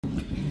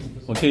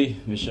Okay,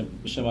 B'Shem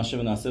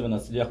Hashem v'naseh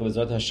v'natzliach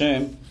v'ezrat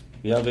Hashem.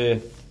 We have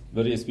a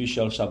very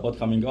special Shabbat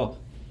coming up,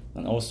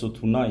 and also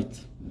tonight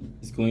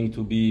is going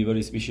to be a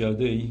very special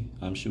day.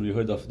 I'm sure you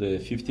heard of the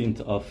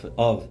 15th of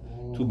Av,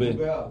 Tu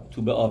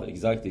B'Av,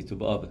 exactly, Tu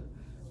B'Av.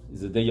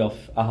 It's the day of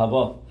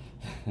Ahava.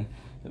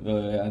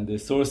 And the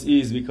source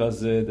is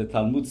because the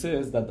Talmud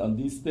says that on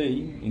this day,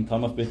 in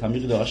time of Beit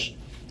HaMikdash,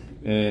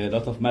 a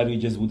lot of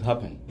marriages would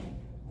happen.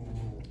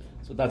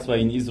 So that's why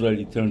in Israel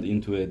it turned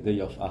into a day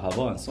of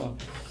Ahava and so on.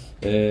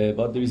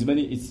 But there is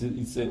many. It's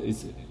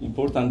an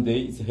important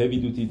day. It's a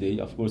heavy duty day.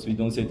 Of course, we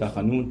don't say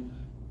Tachanun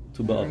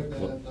to Ba'al.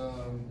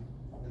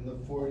 In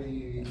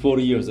the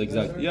 40 years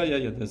exactly.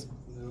 Yeah.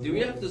 Do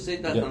we have to say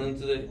Tachanun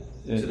today?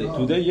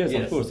 Today, yes,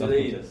 of course.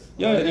 Today,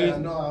 yes.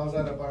 No, I was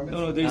at a bar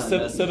mitzvah. No, there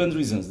is seven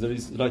reasons. There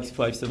is like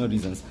 7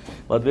 reasons.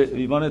 But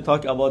we want to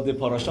talk about the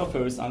parasha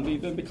first, and we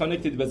will be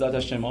connected with Bezat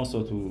Hashem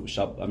also to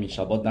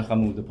Shabbat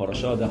Nachamu, the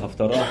parasha, the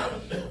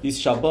Haftarah.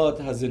 This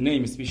Shabbat has a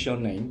name, a special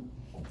name.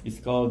 It's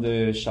called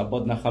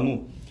Shabbat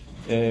Nachamu.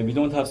 We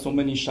don't have so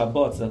many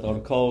Shabbats that are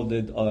called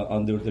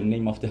under the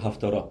name of the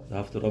Haftarah. The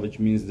Haftarah, which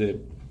means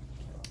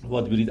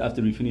what we read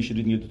after we finish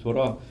reading the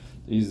Torah,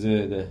 is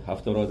the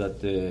Haftarah that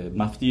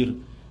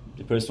Maftir,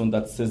 the person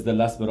that says the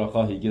last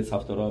Beracha, he gets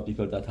Haftarah.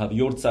 People that have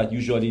Yortzat,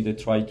 usually they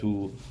try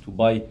to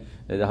buy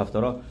the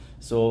Haftarah.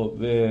 So,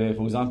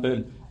 for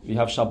example, we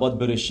have Shabbat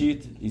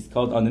Bereshit. It's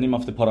called on the name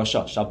of the parasha,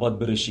 Shabbat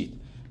Bereshit.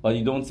 But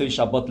you don't say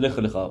Shabbat Lech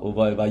Lecha or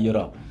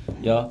Vayera.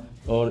 Yeah?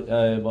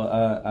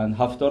 And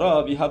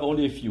Haftarah, we have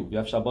only a few. We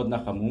have Shabbat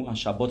Nachamu and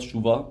Shabbat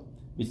Shuvah,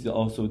 which is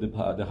also the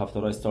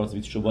Haftarah starts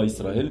with Shuvah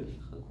Israel.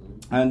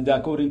 And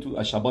according to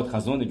Shabbat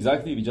Chazon,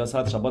 exactly, we just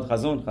had Shabbat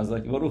Chazon,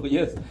 Chazak Baruch,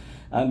 yes.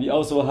 And we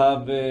also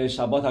have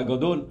Shabbat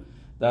HaGadol,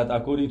 that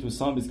according to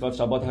some is called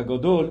Shabbat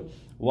HaGadol.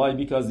 Why?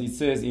 Because it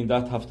says in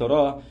that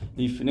Haftarah,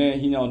 Lifnei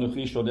hina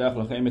anuchi sholeach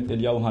lachem et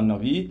Eliyahu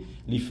HaNavi,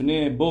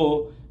 Lifnei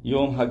bo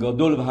yom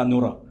HaGadol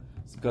v'HaNorah.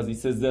 Because it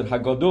says there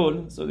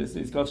Hagadol, so this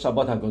is called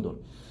Shabbat Hagadol.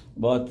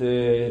 But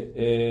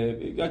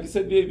like I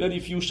said, very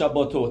few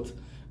Shabbatot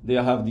they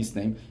have this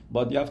name.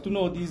 But you have to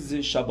know these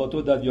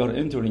Shabbatot that you are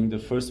entering. The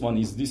first one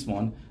is this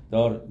one.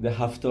 The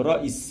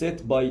Haftarah is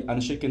set by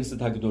Anshe Knesset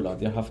Hagdolah.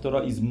 The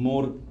Haftarah is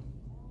more,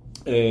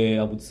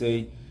 I would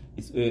say,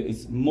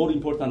 it's more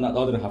important than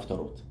other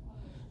Haftarot.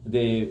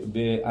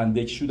 And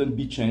they shouldn't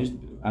be changed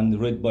and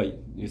read by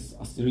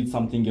read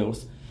something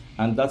else.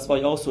 And that's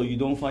why also you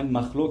don't find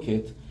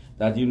Machloket.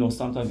 That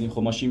sometimes in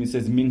Chomashim it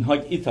says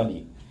Minhag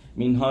Italy,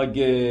 Minhag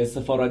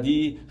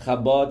Sephardi,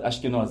 Chabad,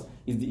 Ashkenaz.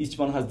 Each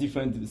one has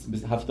different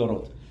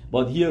haftarot.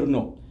 But here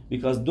no,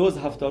 because those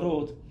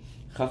haftarot,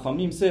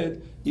 Chachamim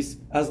said, is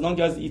as long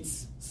as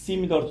it's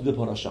similar to the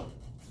parasha.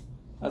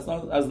 As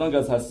long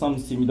as it has some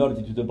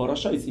similarity to the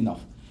parasha, it's enough.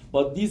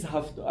 But these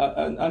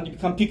and you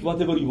can pick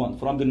whatever you want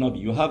from the Navi.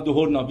 You have the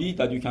whole Navi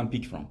that you can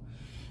pick from.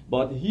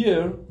 But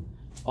here,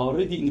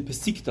 already in the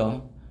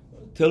Pesikta,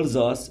 tells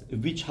us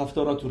which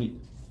haftarah to read.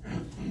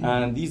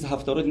 And these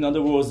haftarot, in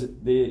other words,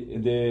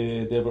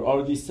 they were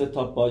already set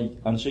up by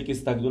Anshe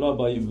Knesset Hagdolah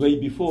by way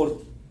before,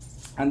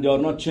 and they are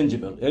not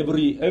changeable.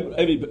 Every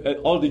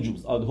all the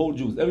Jews, the whole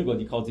Jews,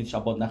 everybody calls it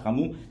Shabbat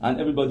Nachamu, and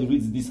everybody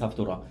reads this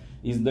haftarah.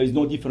 There is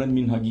no different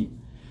minhagim.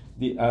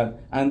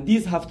 And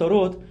these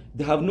haftarot,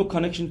 they have no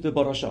connection to the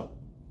parasha.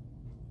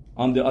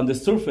 On the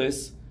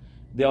surface,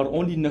 they are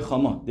only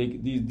nechama.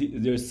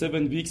 There are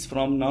 7 weeks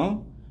from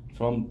now,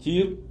 from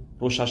Tir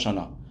Rosh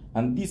Hashanah,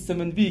 and these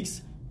 7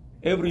 weeks.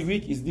 Every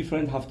week is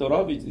different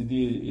haftarah,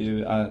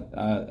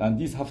 and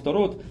these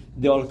haftarot,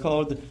 they are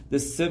called the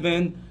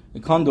 7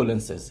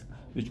 condolences,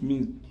 which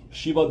means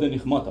Shiva de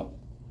Nichmata.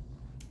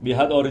 We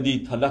had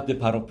already Talat de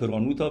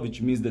Peranuta, which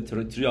means the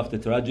 3 of the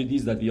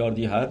tragedies that we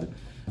already had.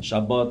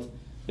 Shabbat,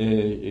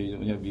 we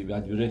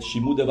read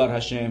Shimud Devar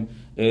Hashem,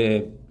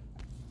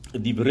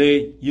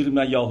 Divrei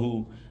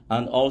Yirmayahu,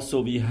 and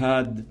also we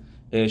had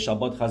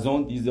Shabbat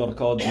Chazon.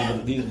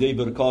 They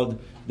were called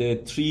the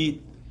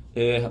 3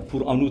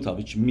 Puranuta,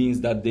 which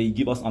means that they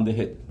give us on the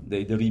head.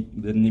 The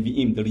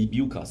Nevi'im, they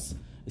rebuke us,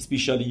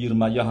 especially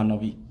Yirmiyah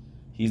HaNavi.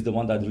 He's the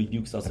one that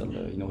rebukes us,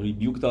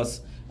 rebuked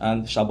us.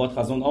 And Shabbat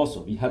Chazon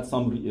also. We had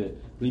some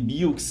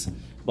rebukes,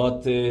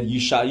 but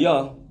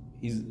Yeshaya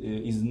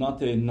is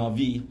not a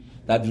Navi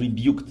that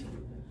rebuked.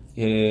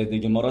 The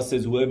Gemara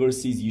says whoever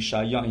sees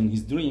Yeshaya in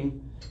his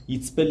dream,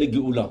 Yitzpeh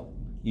Geula.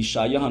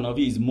 Yeshaya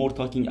HaNavi is more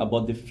talking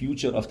about the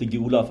future of the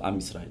Geula of Am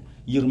Yisrael.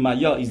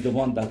 Yirmiyah is the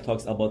one that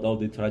talks about all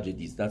the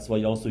tragedies. That's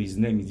why also his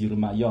name is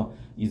Yirmiyah,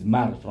 is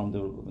Mar, from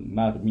the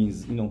Mar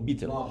means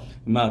bitter.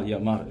 Mar,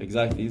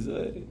 exactly.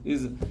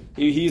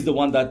 He is the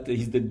one that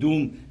is the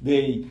doom.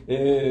 They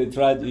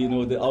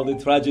all the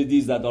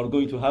tragedies that are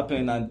going to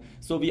happen, and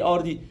so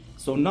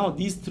now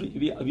these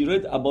 3 we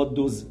read about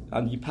those,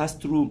 and we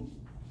passed through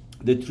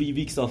the 3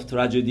 weeks of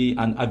tragedy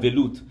and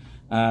Avelut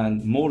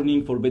and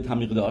mourning for Beit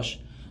HaMikdash.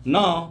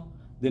 Now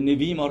the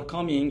Nevi'im are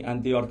coming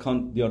and they are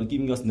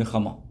giving us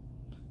nechama.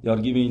 They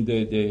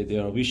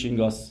are wishing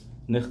us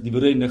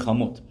divrei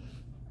nechamot.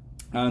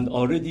 And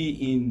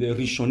already in the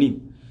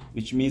Rishonim,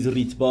 which means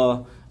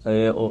Ritba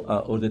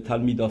or the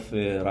Talmud of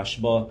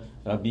Rashba,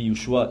 Rabbi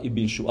Yeshua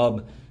ibn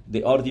Shu'ab,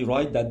 they already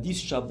write that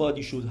this Shabbat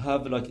you should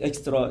have like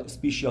extra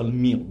special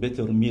meal,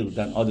 better meal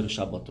than other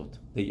Shabbatot.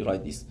 They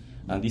write this.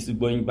 And this is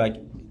going back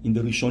in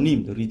the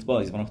Rishonim, the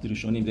Ritva is one of the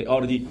Rishonim. They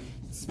already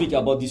speak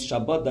about this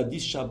Shabbat, that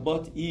this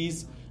Shabbat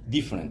is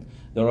different.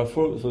 There are,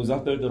 for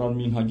example, there are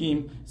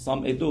minhagim,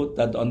 some edot,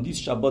 that on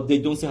this Shabbat they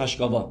don't say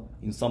hashkava.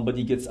 If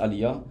somebody gets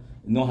aliyah,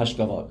 no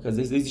hashkava. Because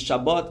this is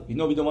Shabbat, we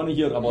don't want to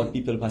hear about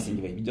people passing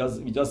away. We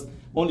just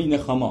only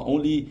nechama,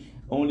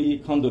 only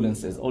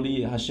condolences.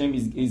 Only Hashem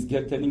is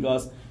telling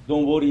us,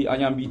 don't worry, I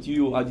am with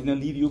you, I didn't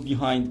leave you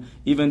behind,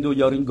 even though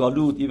you're in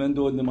Galut, even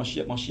though the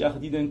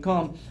Mashiach didn't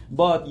come,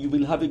 but you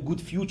will have a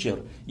good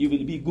future. You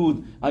will be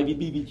good. I will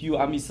be with you.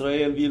 Am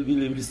Israel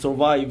will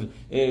survive.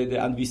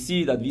 And we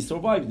see that we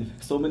survived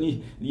so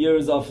many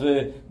years of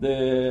the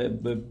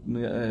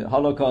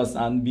Holocaust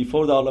and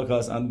before the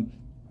Holocaust and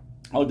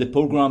all the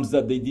programs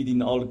that they did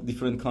in all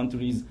different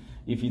countries.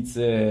 If it's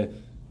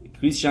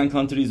Christian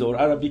countries or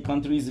Arabic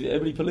countries,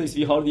 every place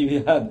we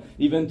had,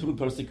 even through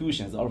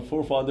persecutions. Our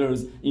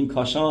forefathers in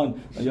Kashan,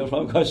 you're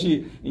from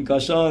Kashi, in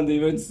Kashan, they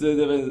went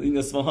in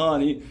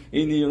Isfahan,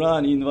 in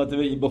Iran, in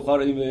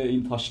Bukhara,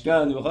 in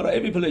Tashkent, Bukhara,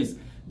 every place.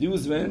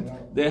 Jews went,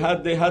 they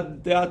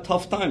had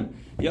tough time.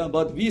 Yeah,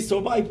 but we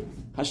survived.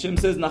 Hashem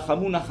says,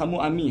 Nachamu, Nachamu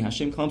Ami.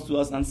 Hashem comes to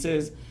us and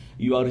says,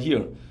 you are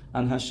here.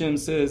 And Hashem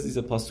says, it's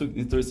a pasuk,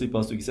 interesting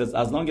pasuk. He says,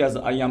 as long as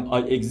I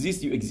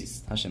exist, you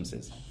exist. Hashem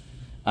says.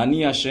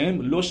 Ani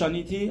Hashem, lo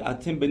shaniti,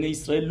 atem bnei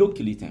Israel lo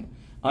kilitem.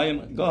 I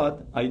am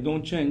God, I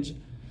don't change.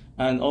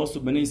 And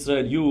also bnei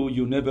Israel,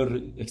 you never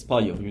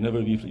expire, you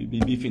never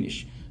be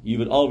finished. You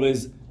will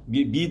always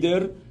be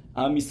there.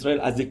 Am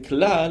Israel as a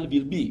klal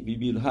will be. We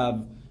will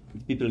have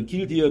people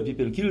killed here,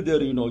 people killed there,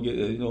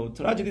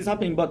 tragedies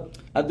happening. But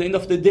at the end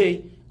of the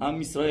day,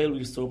 Am Israel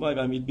will survive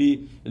and will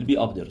be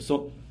up there.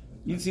 So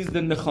this is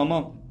the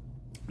nechama.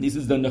 This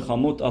is the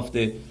nechamot of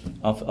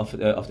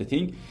the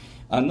thing.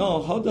 And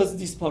now, how does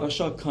this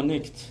parasha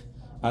connect?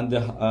 And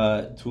as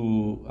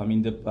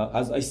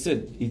I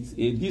said,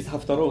 these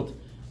haftarot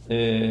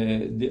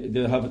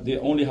they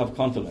only have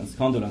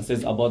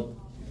condolences about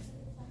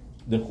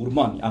the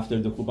Khurban. After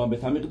the Khurban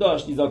Beit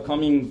HaMikdash, these are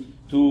coming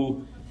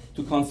to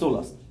console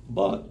us.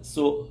 But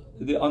so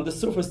on the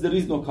surface there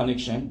is no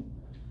connection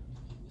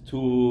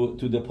to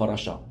the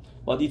parasha.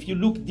 But if you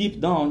look deep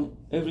down,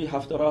 every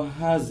of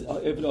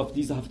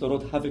these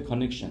haftarot have a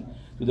connection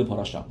to the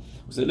parasha.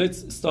 So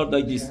let's start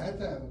like this. They had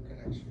to have a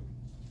connection.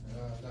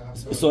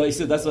 So I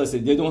said, that's what I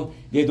said. They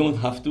don't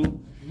have to.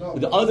 No,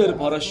 the other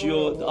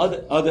parashiyot,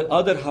 the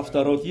other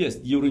haftarot, yes,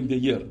 during the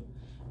year,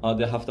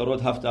 the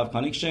haftarot have to have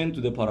connection to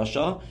the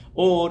parasha.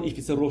 Or if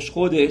it's a Rosh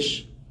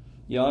Chodesh,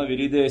 yeah, we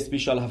read a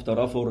special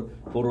haftarah for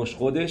Rosh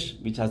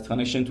Chodesh, which has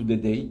connection to the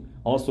day,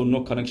 also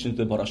no connection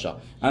to the parasha.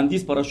 And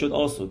these parashot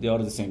also, they are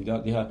the same.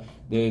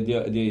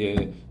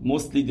 They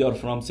mostly they are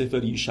from Sefer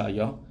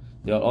Yeshaya.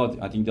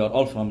 I think they are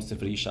all from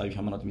Sefer Yeshaya, if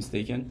I'm not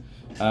mistaken.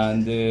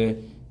 And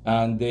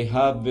they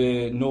have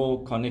no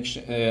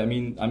connection. I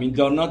mean,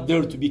 they are not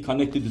there to be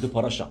connected to the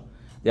parasha.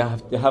 They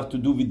have to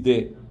do with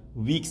the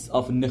weeks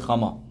of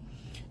Nechama.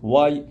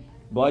 Why?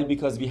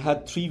 Because we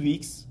had 3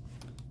 weeks.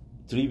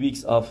 3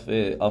 weeks of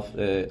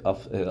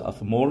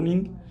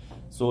mourning.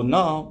 So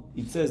now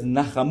it says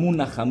Nachamu,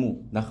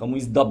 Nachamu. Nachamu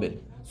is double.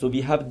 So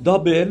we have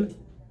double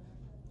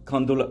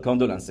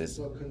condolences.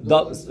 So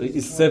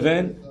it's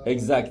 7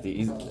 exactly.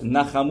 Is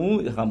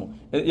Nachamu, Nachamu.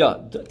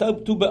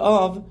 Tu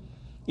B'Av.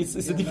 It's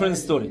a different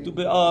story. Tu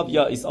B'Av,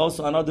 it's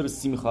also another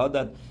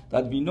simcha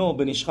that we know.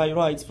 Ben Ish Chai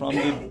writes from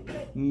the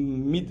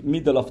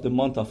middle of the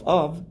month of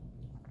Av,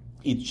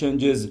 it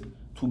changes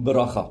to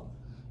Beracha.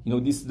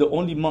 This is the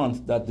only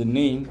month that the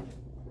name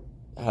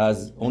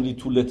has only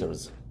 2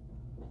 letters.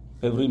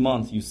 Every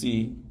month you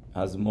see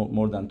has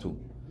more than 2.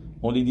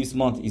 Only this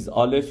month is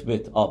Aleph,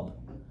 Bet, Ab.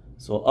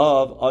 So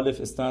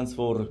Aleph stands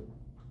for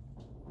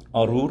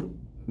Arur,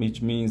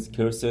 which means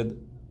cursed,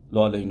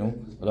 Lo Aleinu,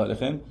 Lo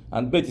Alechem,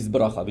 and Bet is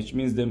Bracha, which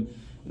means the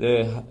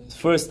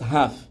first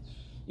half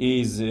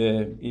is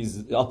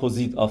the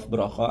opposite of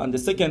Bracha, and the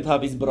second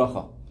half is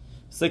Bracha.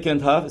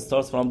 Second half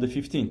starts from the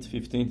 15th.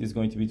 15th is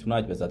going to be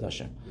tonight, Bezat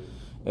Hashem.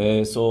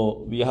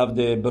 So we have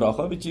the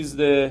Bracha, which is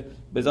the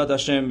Bezat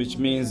Hashem, which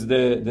means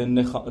the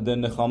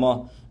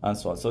Nechama, and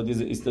so on. So this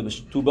is the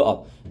Tu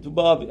B'Av. Tu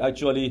B'Av,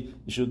 actually,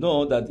 you should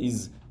know that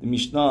is the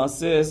Mishnah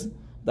says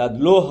that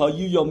Lo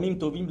Hayu Yomim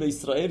Tovim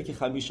LeIsrael Ki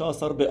 15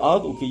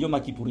 B'Av Uke Yom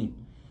HaKippurim.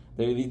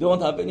 We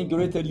don't have any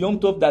greater Yom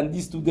Tov than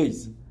these 2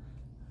 days.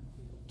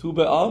 Tu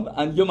B'Av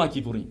and Yom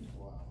HaKippurim.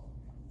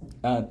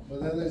 But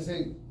then they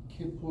say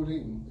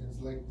Kippurim, it's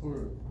like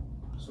Purim.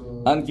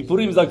 So and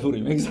Kippurim is like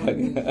Purim,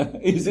 exactly.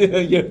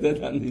 Easier here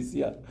than this,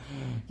 yeah.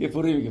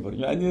 Kippurim.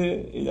 And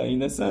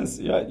in a sense,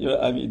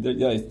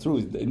 it's true.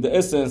 In the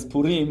essence,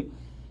 Purim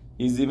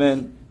is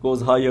even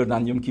goes higher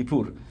than Yom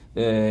Kippur.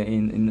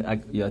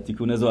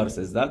 Tikkun Zohar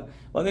says that.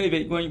 But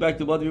anyway, going back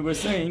to what we were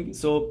saying,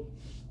 so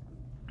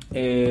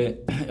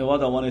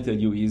what I want to tell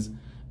you is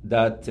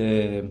that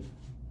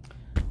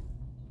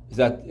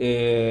that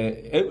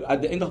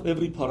at the end of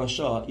every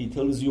parasha, it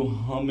tells you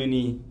how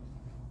many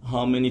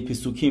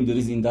pesukim there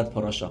is in that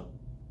parasha,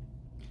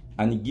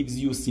 and it gives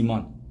you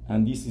siman.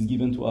 And this is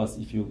given to us.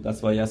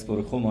 That's why I ask for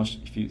a chumash.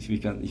 If you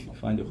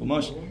find a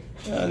chumash,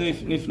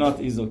 if not,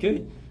 is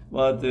okay.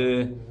 But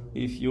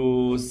if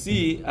you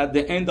see at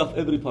the end of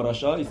every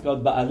parasha, it's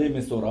called Ba'alei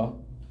Mesorah.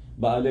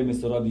 Ba'alei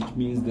Mesorah, which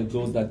means that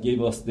those that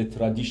gave us the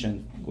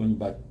tradition going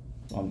back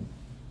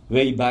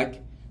way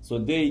back. So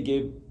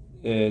they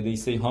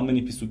say how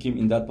many pesukim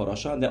in that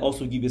parasha, and they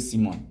also give a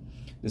siman.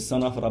 The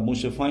son of Rab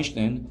Moshe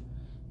Feinstein,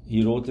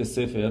 he wrote a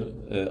sefer.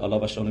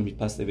 Allah Shalom, he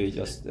passed away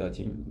just I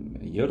think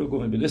a year ago,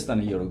 maybe less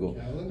than a year ago.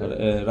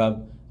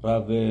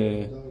 Rab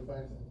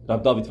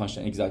David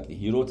Feinstein, exactly.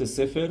 He wrote a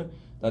sefer.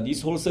 That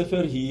this whole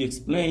sefer, he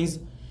explains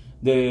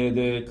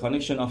the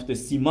connection of the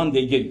siman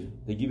they give.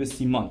 They give a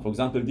siman. For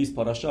example, this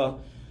parasha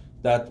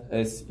that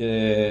is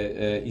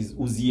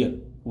Uziel.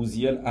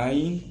 Uziel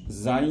Ayin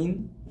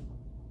Zayin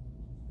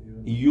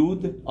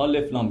Yud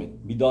Aleph Lamed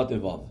Bidat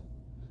Evav,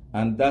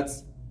 and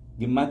that's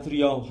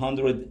Gematria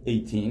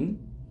 118.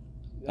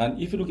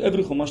 And if you look,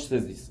 every Chumash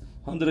says this: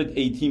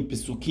 118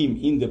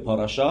 pesukim in the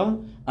parasha,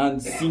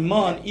 and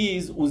siman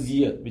is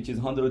Uziel, which is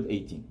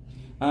 118.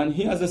 And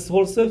he has a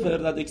whole sefer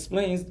that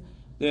explains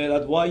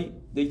that why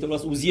they tell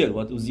us Uziel,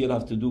 what Uziel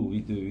have to do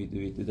with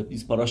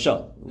this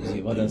parasha.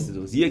 Uziel, what else to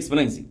do? He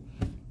explains it.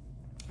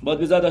 But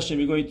B'ezrat Hashem,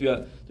 we're going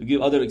to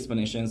give other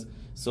explanations.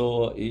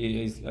 So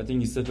I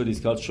think his sefer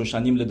is called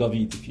Shoshanim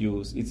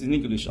LeDavid. It's in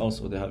English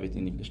also. They have it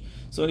in English.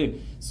 So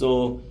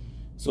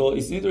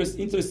it's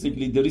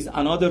interestingly, there is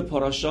another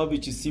parasha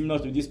which is similar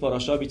to this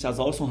parasha, which has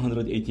also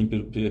 118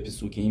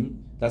 pesukim.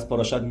 That's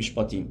Parashat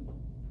Mishpatim.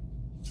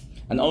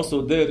 And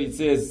also there it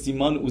says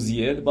Siman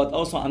Uziel, but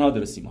also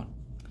another Siman.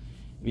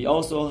 We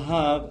also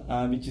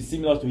have, which is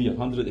similar to here,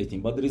 118.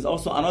 But there is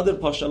also another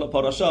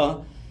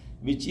parasha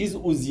which is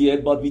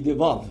Uziel, but with the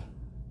Vav.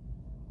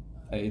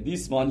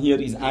 This one here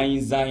is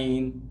Ayin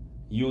Zayin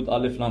Yud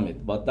Aleph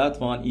Lamed. But that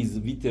one is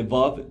with the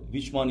Vav.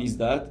 Which one is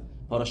that?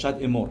 Parashat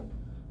Emor.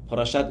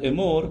 Parashat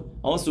Emor,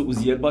 also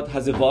Uziel, but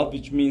has a Vav,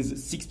 which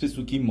means 6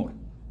 pesukim more.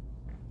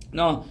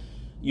 Now,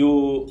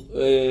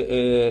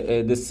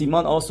 the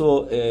Siman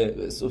also,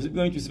 so we're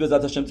going to see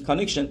B'ezrat Hashem's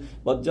connection,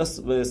 but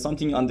just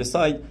something on the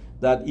side,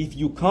 that if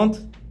you count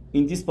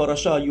in this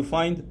parasha, you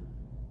find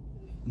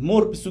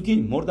more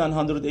pesukim, more than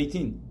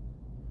 118.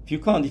 If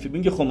you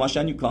bring a Chumash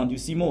and you count, you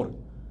see more.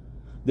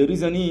 The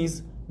reason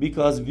is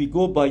because we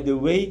go by the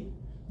way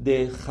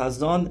the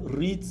Chazan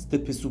reads the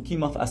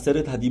pesukim of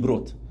Aseret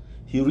Hadibrot.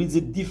 He reads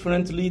it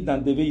differently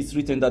than the way it's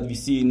written that we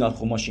see in our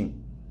Chumashim.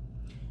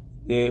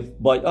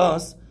 By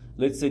us,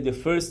 let's say the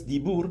first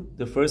dibur,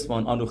 the first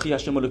one, Anochi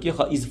Hashem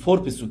Elokecha, is 4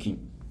 pesukim.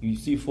 You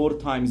see 4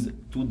 times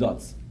 2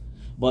 dots.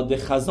 But the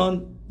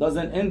Chazan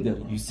doesn't end there.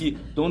 You see,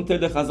 don't tell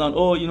the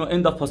Chazan,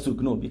 end of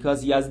pasuk. No,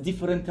 because he has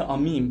different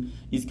ta'amim.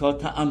 It's called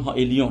ta'am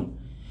ha'elyon.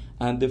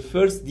 And the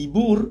first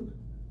dibur,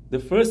 the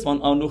first one,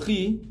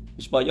 Anochi,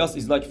 which by us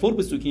is like 4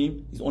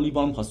 pesukim, is only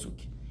 1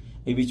 pasuk.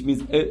 Which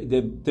means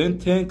the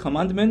 10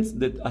 commandments,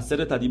 that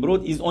Aseret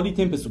Hadibrot, is only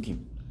 10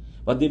 pesukim.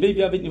 But the way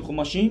we have it in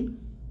Chumashim,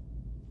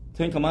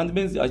 10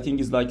 commandments, I think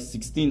is like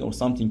 16 or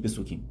something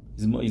pesukim.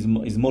 Is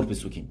more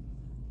pesukim.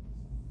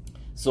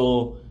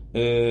 So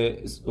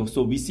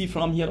we see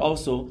from here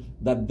also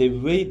that the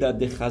way that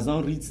the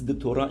Chazan reads the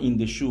Torah in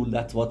the shul,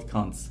 that's what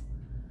counts.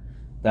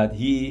 That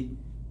he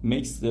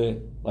makes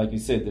like we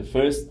said, the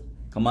first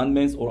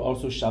commandments, or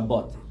also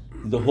Shabbat,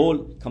 the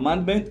whole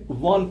commandment,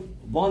 one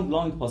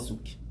long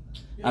pasuk.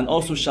 And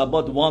also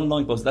Shabbat, 1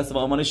 long pasuk. That's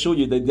what I want to show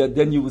you. That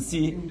then you will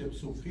see. The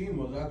Pesukim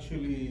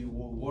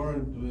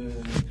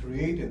weren't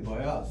created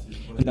by us.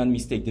 That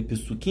mistake. The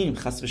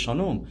Pesukim, Chas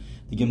v'Shalom.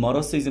 The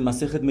Gemara says in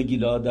Masechet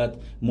Megillah that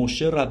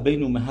Moshe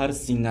Rabbeinu Mehar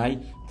Sinai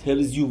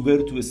tells you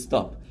where to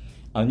stop.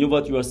 I know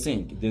what you are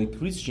saying. The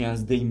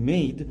Christians, they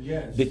made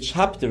the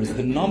chapters,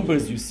 the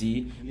numbers you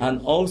see, and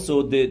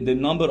also the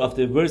number of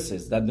the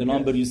verses. That the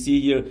number you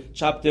see here,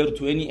 chapter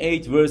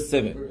 28, verse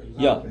 7. Exactly.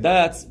 Yeah,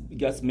 that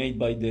gets made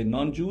by the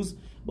non-Jews.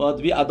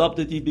 But we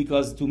adopted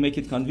it to make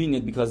it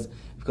convenient, because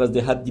they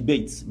had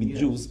debates with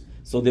Jews,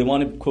 so they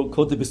want to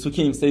quote the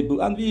Pesukim, say,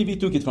 and we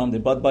took it from there.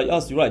 But by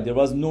us, you're right, there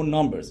was no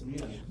numbers.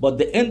 But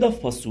the end of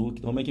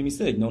pasuk, don't make a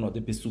mistake. No,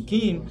 the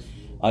Pesukim,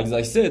 as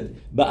I said,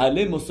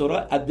 Ba'alei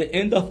Mesorah, at the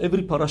end of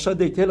every parasha,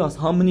 they tell us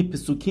how many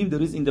Pesukim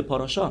there is in the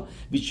parasha,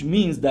 which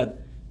means that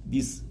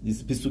this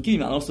Pesukim,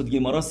 and also the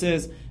Gemara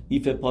says,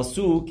 if a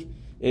pasuk,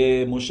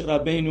 Moshe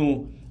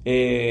Rabbeinu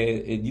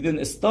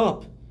didn't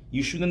stop,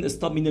 you shouldn't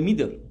stop in the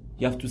middle.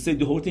 You have to say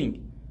the whole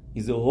thing.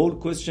 It's a whole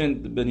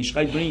question Ben Ish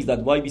Chai brings,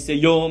 that why we say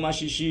Yom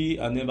HaShishi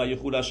and then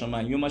Vayechul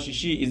HaShamayim. Yom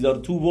HaShishi is there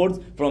 2 words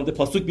from the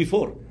pasuk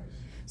before.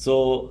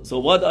 So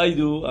what I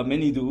do, and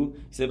many do,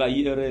 say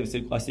Vayi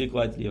I say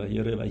quietly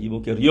Vayi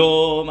Boker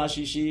Yom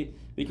HaShishi,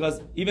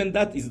 because even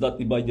that is not,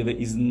 by the way,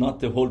 is not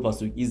the whole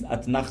pasuk. Is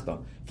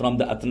Atnachta, from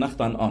the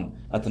Atnachta on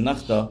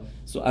Atnachta.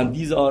 So, and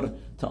these are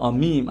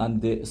Ta'amim,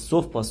 and the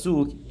Sof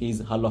pasuk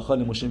is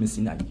Halacha LeMoshe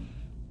Sinai.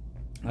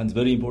 And it's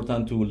very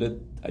important to let,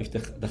 if the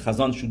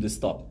Chazan should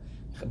stop.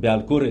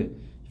 Be'al-Kore,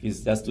 he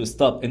has to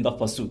stop, end of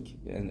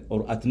pasuk,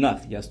 or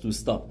atnach, he has to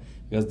stop,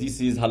 because this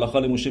is halacha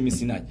leMoshe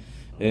Sinai.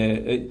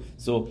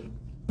 So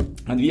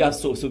we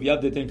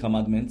have the 10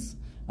 commandments,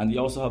 and we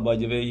also have, by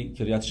the way,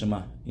 Kiryat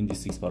Shema in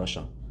this 6th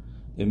parasha.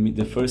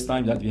 The first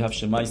time that we have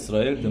Shema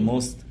Israel, the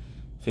most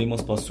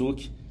famous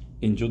pasuk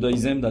in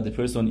Judaism, that the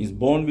person is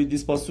born with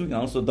this pasuk and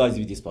also dies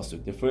with this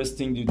pasuk. The first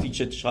thing you teach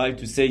a child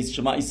to say is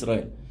Shema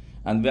Israel,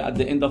 and at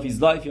the end of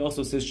his life he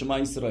also says Shema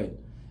Israel.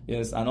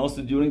 Yes, and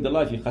also during the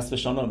life, if chas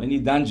v'shalom, any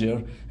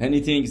danger,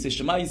 anything, you say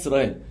Shema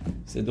Israel.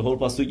 Say the whole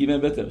pasuk even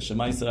better.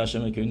 Shema Israel,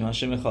 Hashem Elokeinu,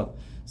 Hashem Echad.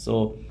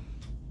 So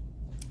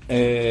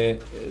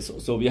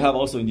we have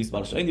also in this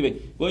parasha. Anyway,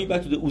 going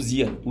back to the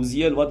Uziel.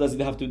 Uziel, what does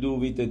it have to do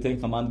with the 10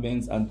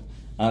 commandments and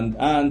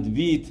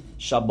with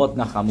Shabbat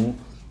Nachamu?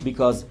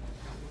 Because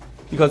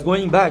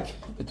going back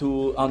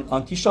to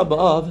on Tisha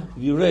B'Av,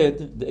 we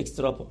read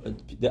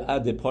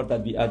the part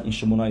that we add in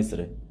Shemona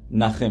Esrei,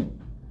 Nachem.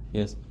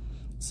 Yes.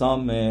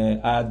 Some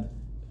add,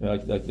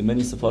 like the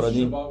many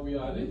Sephardim.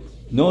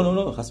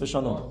 No, Chas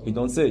v'Shalom. We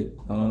don't say.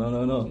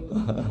 No.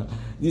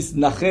 This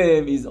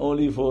Nachem is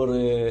only for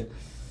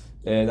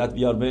that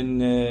we are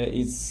when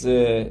it's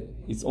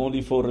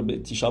only for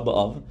Tisha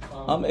B'Av.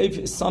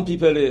 If some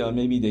people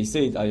maybe they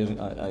say it.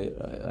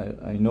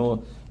 I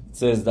know it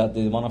says that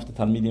one of the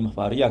Talmidim of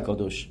Ari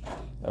HaKadosh,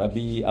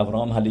 Rabbi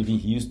Avraham Halevi,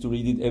 he used to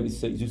read it. He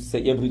used to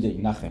say every day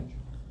Nachem.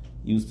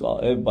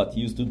 But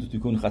he used to do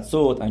Tikkun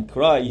Chatzot and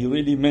cry. He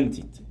really meant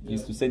it. He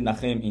used to say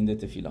Nachem in the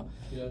Tefillah.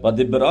 Yeah. But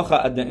the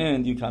Baracha at the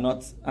end, you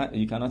cannot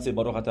say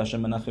Baruch Ata Hashem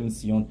Menachem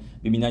Tzion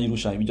B'Minyan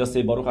Yerushalayim. You just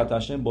say Baruch Ata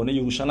Hashem Bonei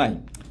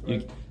Yerushalayim.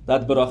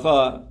 That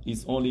Baracha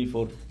is only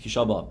for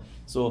Tisha B'Av.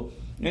 So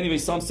anyway,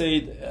 some say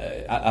it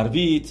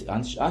Arvit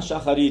and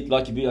Shacharit,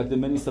 like the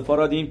many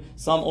Sephardim.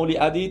 Some only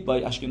add it by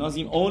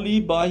Ashkenazim,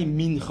 only by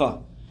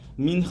Mincha.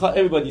 Mincha,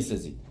 everybody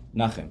says it.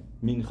 Nachem.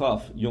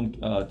 Mincha Yom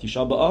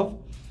Tisha B'Av.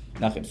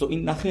 Nachem. So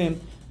in Nachem,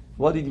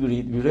 what did we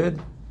read? We read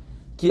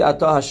Ki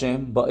Ata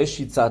Hashem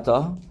Ba'esh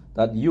Hitzata,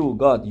 that you,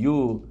 God,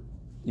 you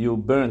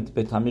burnt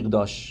Bet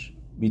HaMikdash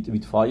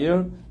with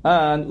fire,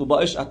 and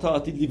Uba'esh Ata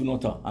Atid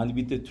Livnota, and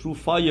with the true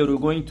fire you're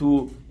going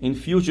to, in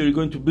future you're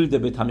going to build the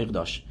Bet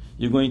HaMikdash.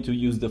 You're going to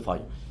use the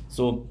fire.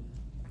 So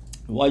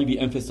why we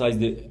emphasize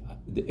the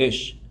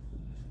Esh?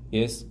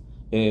 Yes,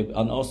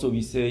 and also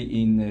we say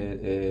in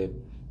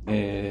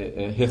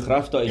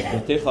Hechrafta et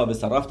betecha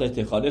v'sarafta et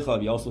hechalecha.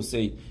 We also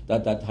say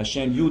that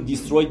Hashem, you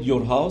destroyed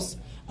your house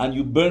and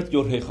you burnt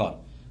your hechal.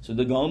 So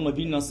the Gaon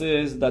Vilna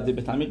says that the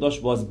Bet HaMikdash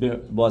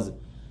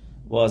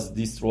was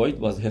destroyed,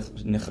 was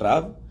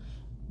nechrav,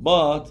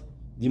 but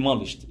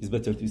demolished is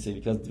better to say,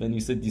 because when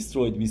you say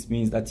destroyed, this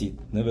means that's it,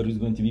 never is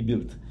going to be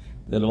built.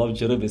 The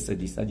Lubavitcher Rebbe said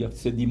this, that you have to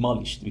say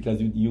demolished,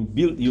 because you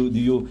build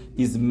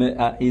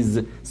is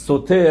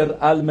soter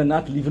al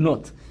menat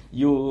livnot.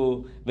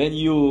 When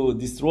you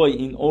destroy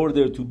in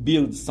order to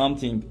build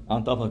something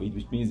on top of it,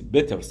 which means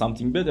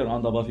something better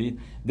on top of it,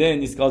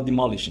 then it's called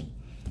demolishing.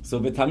 So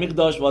Bet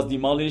HaMikdash was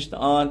demolished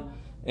on,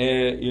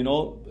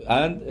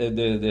 and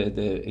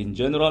the in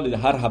general the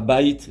Har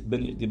Habayit,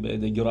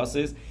 the Gemara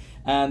says,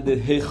 and the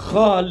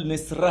Hechal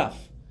Nisraf,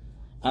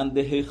 and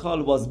the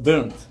Hechal was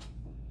burnt.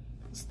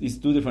 These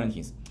two different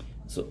things.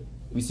 So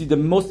we see the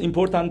most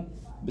important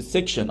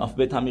section of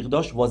Bet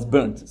HaMikdash was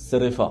burnt,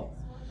 Serefa.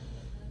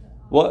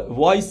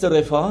 Why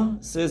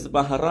Serefa? Says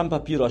Maharam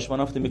Papirash, one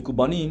of the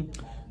Mekubanim,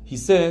 he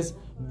says,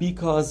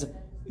 because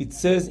it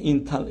says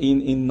in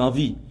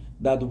Navi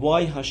that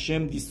why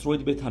Hashem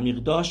destroyed Bet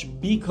HaMikdash,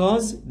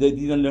 because they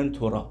didn't learn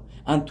Torah.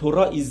 And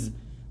Torah is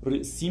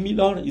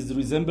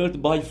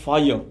resembled by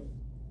fire.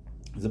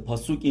 The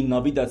pasuk in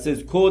Navi that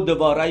says, Ko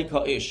devarai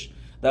ka'esh,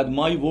 that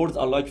my words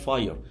are like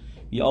fire.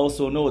 We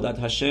also know that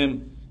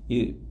Hashem,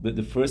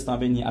 the first time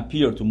when he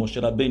appeared to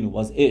Moshe Rabbeinu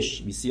was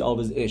Esh. We see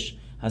always Esh.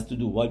 Has to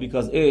do. Why?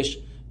 Because Esh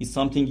is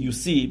something you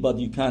see but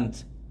you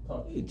can't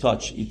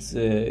touch. It's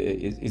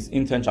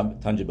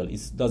intangible.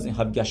 It doesn't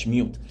have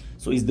gashmiut.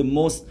 So it's the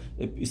most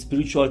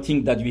spiritual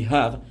thing that we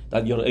have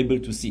that we are able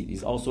to see.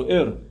 It's also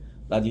air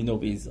that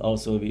is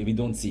also we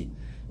don't see.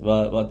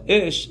 But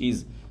Esh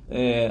is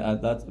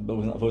that.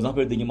 For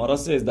example, the Gemara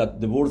says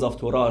that the words of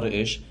Torah are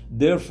Esh.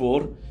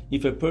 Therefore,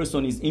 if a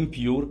person is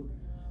impure,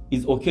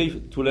 it's okay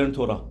to learn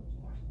Torah.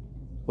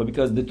 But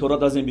because the Torah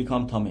doesn't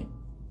become tameh.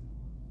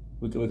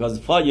 Because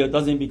fire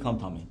doesn't become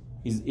tameh.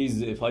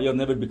 Fire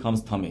never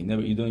becomes tameh.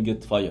 Never, you don't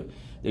get fire.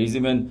 There is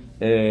even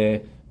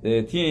a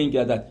thing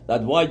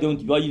that why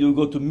you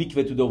go to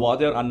mikveh to the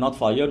water and not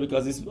fire?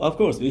 Because it's, of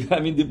course, they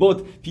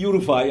both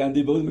purify and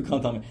they both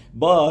become tameh.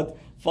 But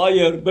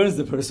fire burns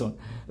the person.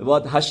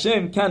 But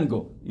Hashem can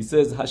go. He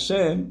says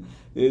Hashem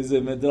is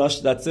a midrash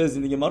that says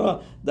in the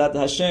Gemara that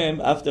Hashem,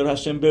 after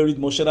Hashem buried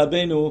Moshe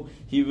Rabbeinu,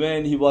 he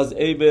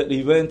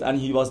went and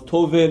he was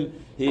tovel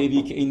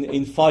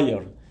in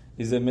fire.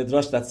 Is a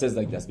midrash that says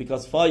like this,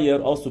 because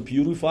fire also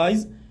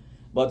purifies,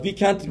 but we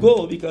can't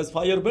go because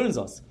fire burns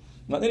us.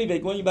 But anyway,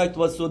 going back to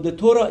what, so the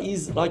Torah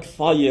is like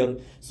fire.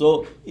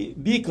 So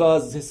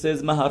because it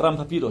says Maharam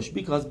Papirosh,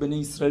 because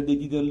Bnei Israel they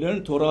didn't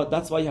learn Torah,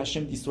 that's why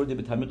Hashem destroyed the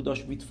Beit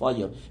HaMikdash with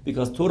fire,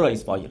 because Torah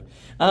is fire.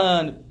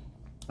 And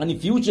in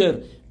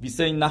future, we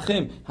say in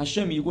Nachem,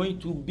 Hashem, you're going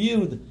to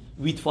build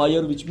with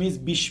fire, which means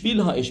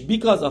Bishvil Ha'esh,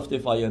 because of the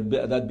fire,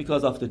 that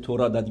because of the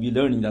Torah that we're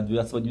learning,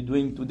 that's what you're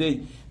doing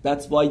today.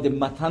 That's why the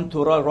Matan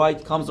Torah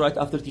comes right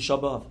after Tisha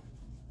B'Av.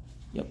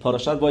 Yeah,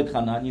 Parashat Vayet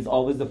Chanan is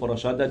always the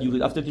parashat that you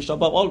read after Tisha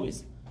B'Av,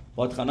 always.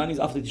 Vayet Chanan is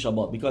after Tisha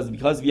B'Av,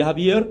 because we have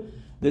here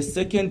the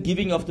second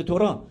giving of the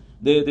Torah,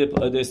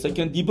 the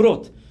second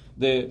Dibrot.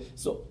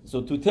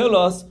 So to tell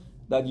us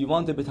that you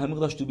want the Beit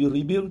HaMikdash to be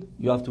rebuilt,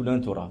 you have to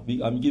learn Torah.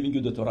 I'm giving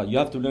you the Torah. You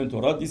have to learn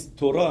Torah. This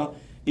Torah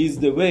is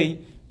the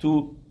way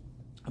to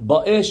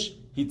Ba'esh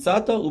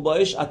Hitzata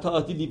Uba'esh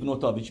Ata'ati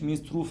Libnota, which means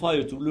through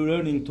fire, to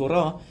learning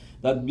Torah,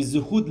 that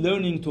Bizuchud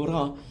learning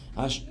Torah,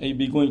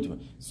 be going to.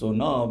 So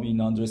now we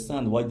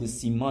understand why the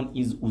Siman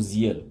is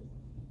Uziel.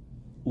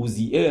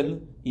 Uziel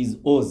is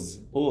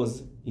Oz.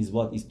 Oz is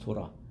what is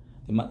Torah.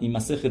 In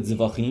Masechet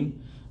Zevachim,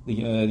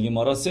 the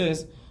Gemara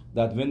says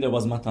that when there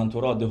was Matan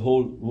Torah, the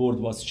whole world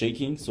was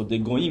shaking. So the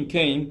Goyim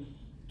came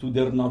to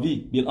their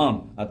Navi,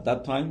 Bil'am. At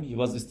that time, he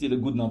was still a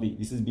good Navi.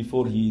 This is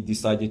before he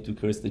decided to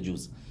curse the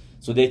Jews.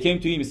 So they came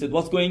to him, he said,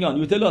 what's going on?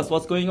 You tell us,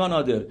 what's going on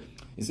out there?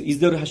 He said, is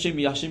there Hashem?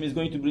 Hashem is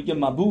going to bring a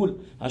Mabul.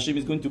 Hashem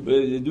is going to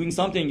doing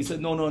something. He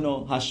said,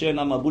 no. Hashem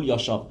na Mabul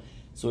Yashav.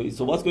 So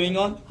what's going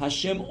on?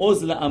 Hashem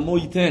oz la'amo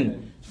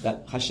yiten.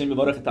 That Hashem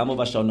mevarech et amo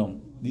v'shalom.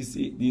 This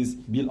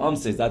Bil'am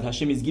says that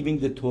Hashem is giving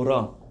the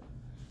Torah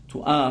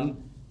to Am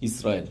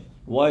Israel.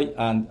 Why?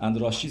 And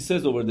Rashi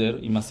says over there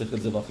in Masechet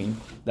Zevachim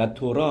that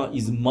Torah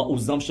is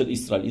ma'uzam shel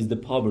Israel, is the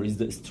power, is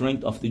the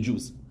strength of the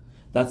Jews.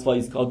 That's why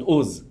it's called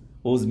Oz.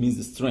 Oz means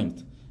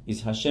strength.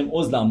 It's Hashem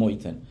Oz la'amo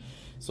yiten.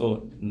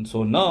 So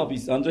now we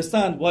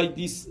understand why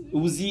this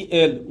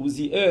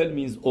Uziel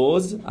means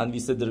Oz, and we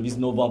said there is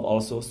no vav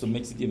also, so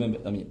makes it even.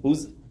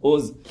 Uz,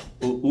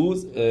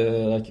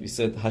 like we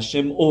said,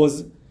 Hashem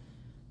Oz,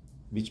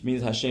 which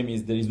means Hashem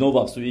is there is no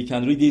vav, so you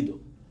can read it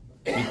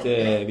with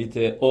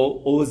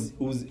Oz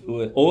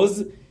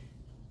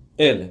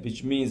El,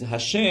 which means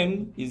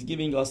Hashem is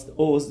giving us the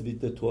Oz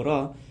with the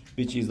Torah,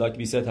 which is like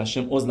we said,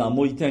 Hashem Oz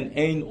la'amo yiten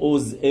ein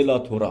Oz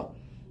ela Torah.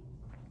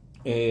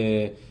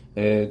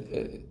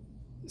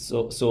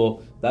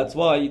 So that's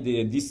why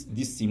this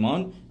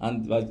Siman,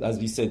 and as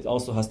we said,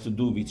 also has to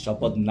do with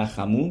Shabbat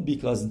Nachamu,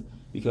 because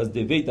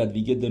the way that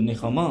we get the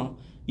Nechama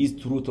is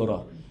through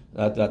Torah.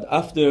 That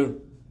after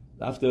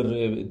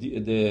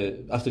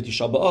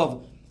Tisha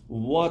B'Av,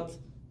 what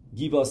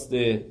gives us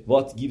the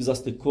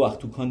koach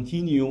to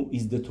continue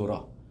is the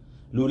Torah.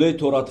 Lulei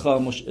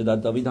Toratcha,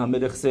 that David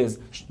HaMelech says,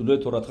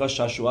 Lulei Toratcha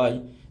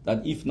Shashuai,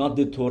 that if not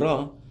the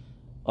Torah,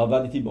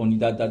 only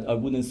that I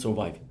wouldn't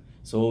survive.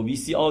 So we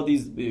see all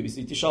these,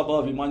 Tisha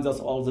B'Av reminds us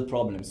all the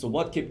problems. So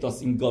what kept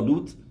us in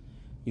Galut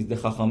is the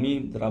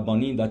Chachamim, the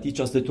Rabbanim that teach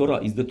us the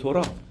Torah, is the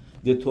Torah.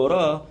 The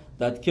Torah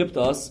that kept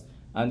us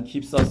and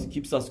keeps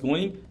us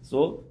going.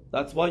 So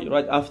that's why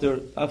right after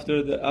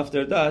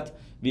that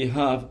we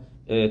have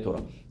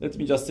Torah. Let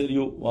me just tell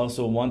you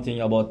also one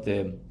thing about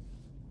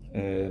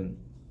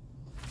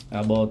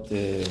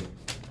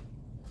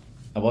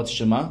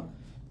Shema.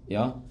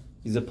 Yeah,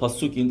 is a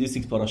pasuk in this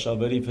 6th parasha,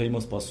 very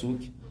famous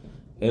pasuk.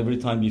 Every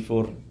time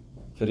before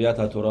Kriyat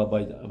HaTorah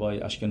by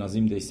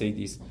Ashkenazim, they say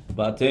this.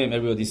 V'atem,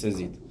 everybody says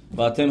it.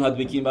 V'atem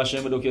hadbekim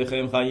b'Hashem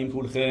Elokechem chayim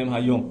kulchem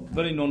hayom.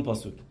 Very known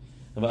pasuk.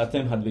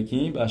 V'atem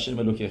hadbekim b'Hashem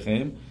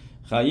Elokechem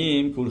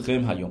chayim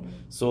kulchem hayom.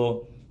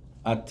 So,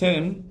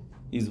 atem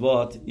is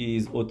what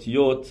is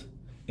otiyot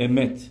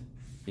emet.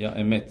 Yeah,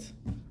 emet.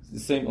 It's the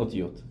same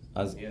otiyot.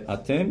 As yes.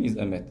 Atem is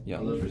emet.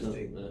 Yeah.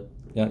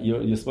 Yeah,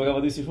 you spoke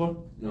about this before?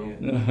 No.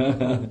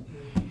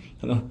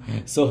 No.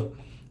 So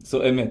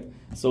emet.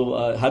 So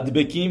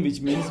hadbekim,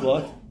 which means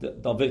what?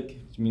 Davek,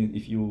 which means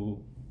if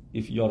you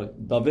are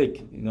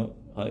davek,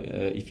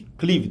 if you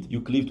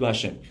cleave to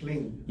Hashem.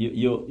 Clean.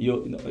 You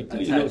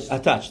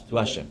attached to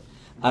Hashem.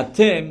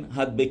 Atem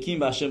hadbekim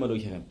b'Hashem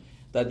Elokechem.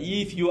 That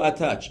if you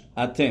attach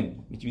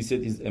atem, which we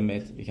said is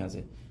emet, you can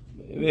say.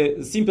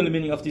 The simple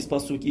meaning of this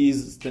pasuk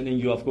is telling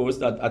you, of course,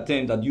 that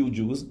atem, that you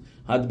Jews,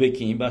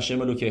 hadbekim b'Hashem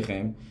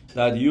Elokechem,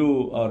 that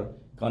you are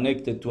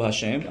connected to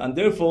Hashem, and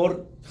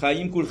therefore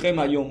Chaim kulchem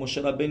hayom.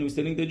 Moshe Rabbeinu is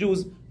telling the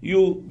Jews,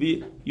 you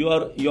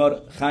are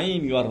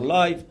Chaim, you are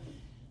alive,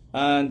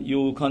 and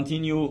you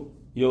continue,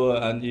 you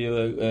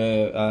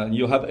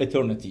have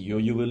eternity.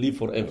 You will live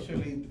forever.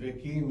 Actually,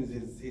 Vekim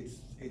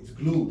it's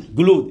glued.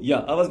 Glued, yeah.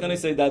 I was gonna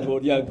say that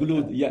word. Yeah,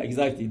 glued. Yeah,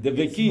 exactly. The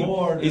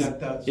Vekim is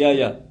attached.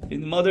 Yeah.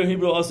 In modern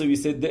Hebrew also we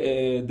said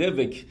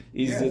Devek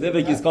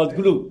is called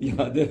glue.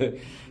 Yeah.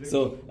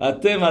 So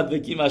Atem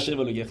hadvekim Hashem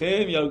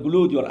Elokechem. You are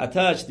glued. You are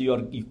attached.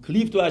 You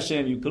cleave to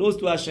Hashem. You close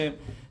to Hashem.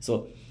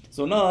 So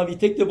now we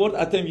take the word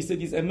Atem. We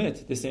said is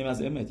emet, the same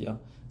as emet. Yeah.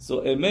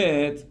 So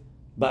emet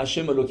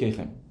b'Hashem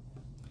Elokechem.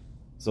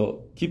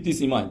 So keep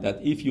this in mind that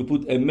if you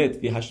put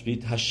emet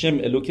with Hashem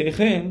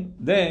Elokechem,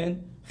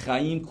 then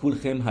Chaim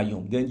kulchem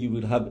hayom. Then you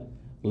will have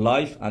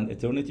life and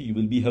eternity. You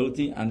will be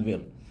healthy and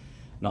well.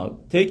 Now,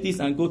 take this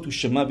and go to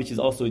Shema, which is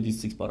also in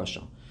this 6th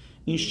parasha.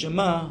 In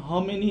Shema,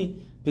 how many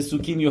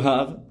pesukim you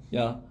have?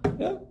 Yeah,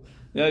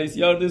 it's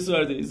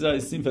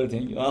a simple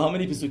thing. How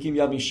many pesukim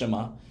you have in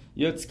Shema?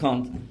 Let's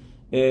count.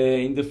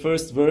 In the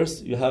first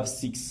verse, you have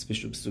 6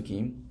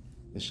 pesukim.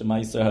 Shema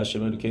Yisrael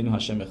Hashem Elokeinu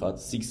Hashem Echad.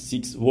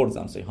 6 words,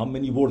 I'm saying. How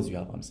many words you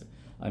have?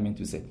 I mean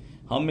to say.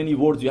 How many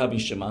words you have in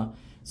Shema?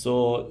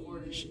 So,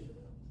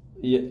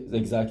 yeah,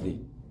 exactly.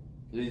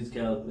 Please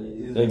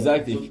calculate.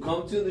 Exactly. So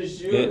come to the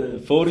shoe.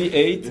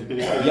 48.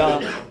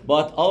 Yeah,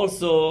 but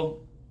also,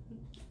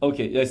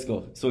 okay, let's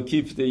go. So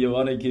you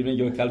want to give me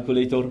your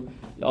calculator.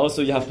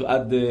 Also, you have to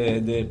add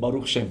the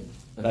Baruch Shem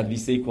that we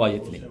say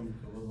quietly.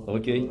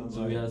 Okay.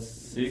 So we have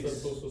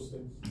 6.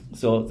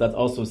 So that's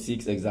also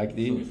 6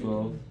 exactly.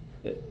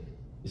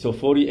 So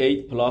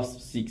 48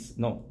 plus 6.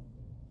 No.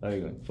 Very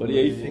good.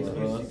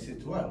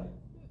 48. 12.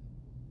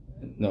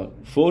 No.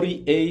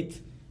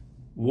 48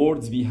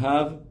 words we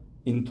have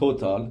in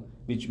total,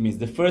 which means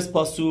the first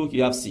pasuk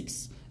you have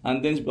 6,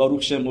 and then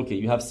Baruch Shem, okay,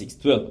 you have 6,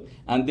 12,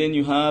 and then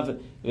you have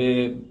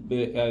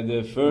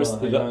the first,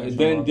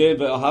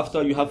 then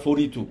after you have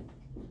 42.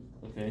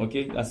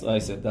 Okay, that's what I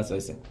said.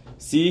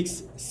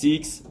 6,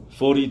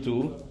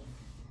 42.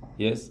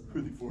 Yes.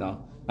 54.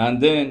 Now,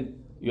 and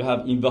then you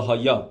have in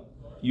Vahaya,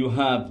 you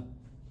have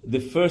the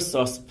first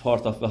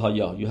part of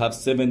Vahaya, you have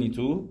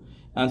 72,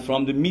 and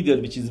from the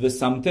middle, which is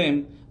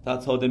Vesamtem,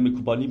 that's how the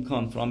Mekubalim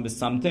come from.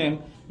 Vesamtem,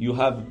 you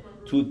have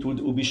to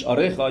Ubish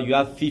Arecha, you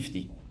have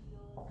 50.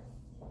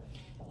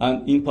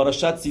 And in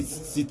Parashat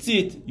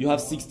Tzitzit, you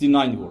have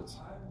 69 words.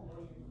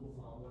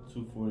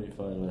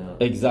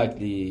 245.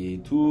 Exactly,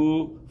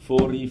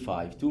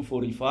 245.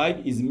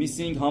 245 is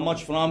missing how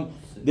much from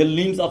the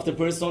limbs of the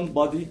person's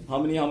body?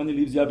 How many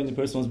limbs you have in the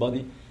person's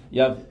body?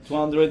 You have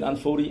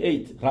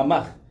 248.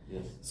 Ramach.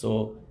 Yes.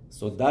 So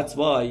that's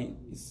why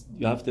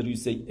you have to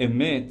say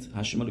Emet,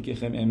 Hashem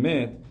Elokechem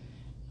Emet.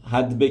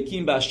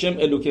 Hadbekim b'Hashem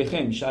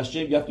Elokechem.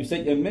 Hashem, you have to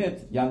say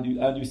Emet,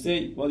 and you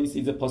say, well, it's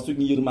the pasuk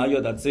in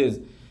Yirmiyah that says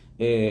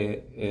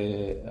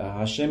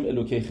Hashem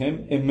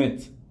Elokechem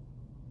Emet.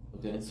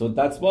 Okay. So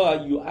that's why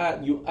you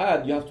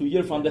have to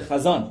hear from the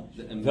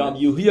Chazan.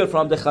 You hear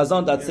from the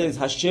Chazan that says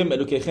Hashem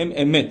Elokechem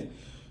Emet.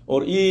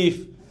 Or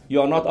if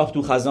you are not up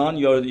to Chazan,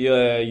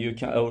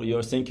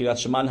 you're saying Kiryat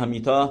Shema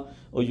Hamita,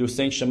 or you're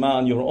saying Shema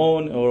on your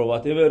own, or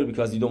whatever,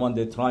 because you don't want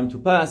the time to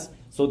pass.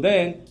 So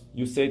then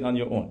you say it on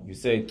your own. You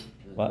say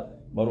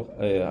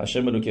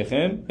Hashem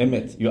Elokechem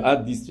Emet. You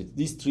add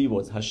these 3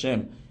 words,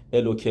 Hashem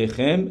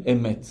Elokechem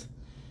Emet.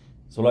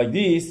 So like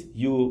this,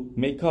 you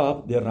make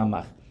up the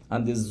Ramach.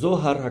 And the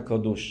Zohar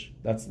HaKadosh,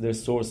 that's their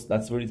source,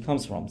 that's where it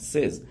comes from,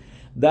 says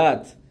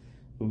that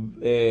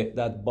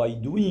by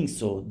doing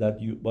so,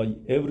 by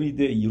every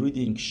day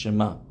reading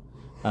Shema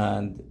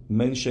and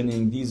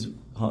mentioning these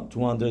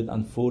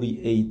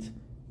 248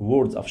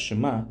 words of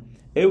Shema,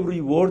 every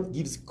word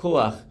gives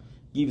koach,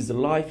 gives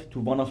life to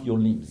one of your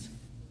limbs.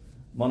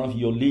 One of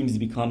your limbs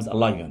becomes a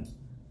lion.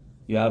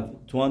 You have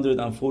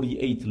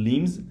 248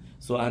 limbs.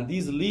 So, and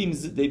these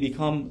limbs, we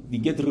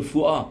get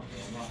refuah.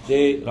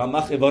 The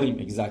Ramach Evarim,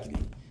 exactly.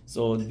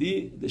 So,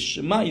 the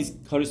Shema is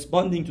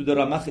corresponding to the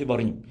Ramach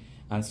Evarim.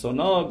 And so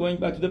now, going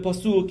back to the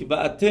Pasuk,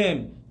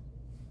 Va'atem,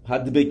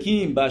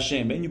 Hadbekim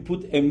B'Hashem. When you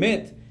put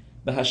Emet,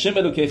 B'Hashem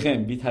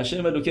Elokechem, B'it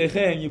Hashem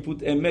Elokechem, you put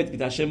Emet, B'it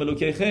Hashem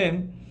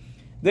Elokechem,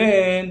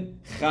 then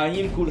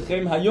Chaim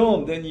Kulchem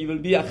Hayom, then you will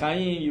be a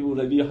Chaim, you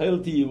will be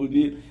healthy, you will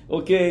be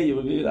okay, you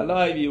will be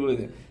alive,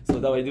 So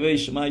that by the way,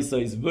 Shema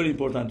Yisrael is very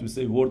important to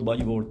say word by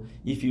word.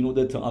 If you know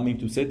the Ta'amim,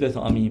 to say the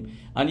Ta'amim.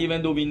 And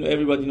even though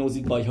everybody knows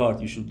it by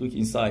heart, you should look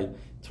inside.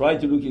 Try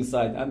to look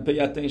inside and pay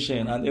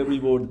attention. And every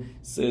word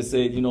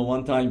said,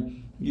 one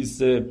time,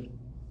 this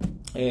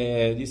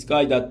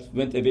guy that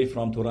went away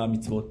from Torah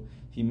Mitzvot,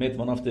 he met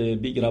one of the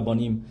big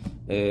Rabbanim,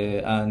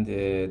 and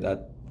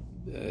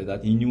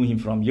that he knew him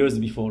from years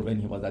before when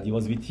he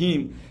was with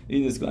him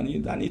in the school,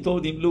 and he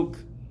told him, look,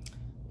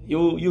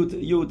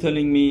 you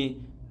telling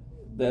me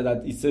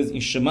that it says in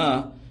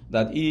Shema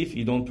that if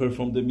you don't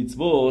perform the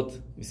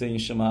mitzvot, you say in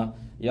Shema,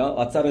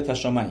 atzaret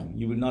hashamayim,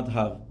 you will not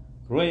have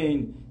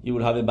rain, you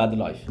will have a bad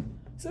life. He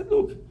said,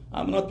 look,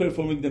 I'm not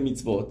performing the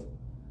mitzvot,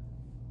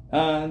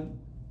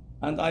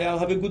 and I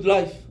have a good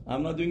life.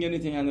 I'm not doing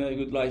anything and a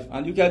good life.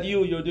 And look at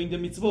you're doing the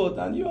mitzvot,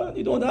 and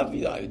you don't have.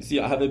 See,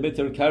 I have a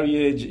better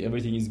carriage.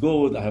 Everything is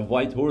good. I have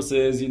white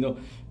horses. I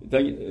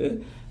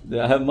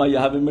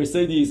have a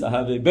Mercedes. I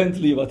have a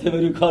Bentley,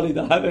 whatever you call it.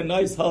 I have a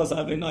nice house. I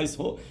have a nice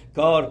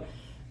car.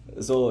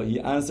 So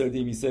he answered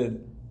him. He said,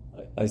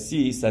 "I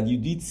see." He said, "You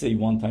did say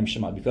one time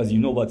Shema because you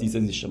know what he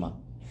says in Shema.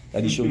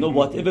 That you should know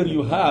whatever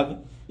you have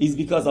is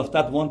because of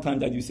that one time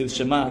that you said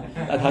Shema,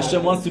 that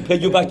Hashem wants to pay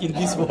you back in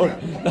this world,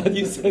 that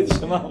you said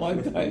Shema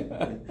one time."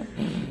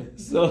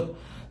 So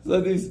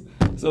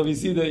we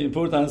see the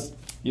importance,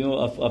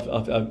 of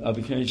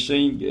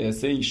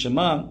saying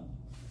Shema,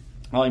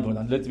 how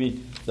important. Let me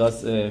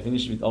just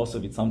finish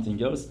with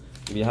something else.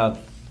 We have,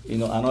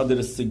 another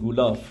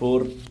segula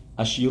for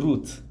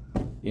Ashirut.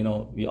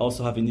 we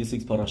also have in this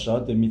 6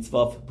 parashat the mitzvah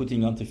of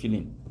putting on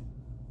tefillin.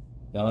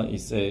 Yeah,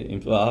 it's in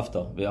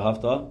Ve'ahavta. We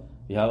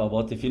have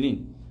about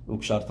tefillin.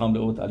 Ukshartam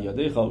le'ot al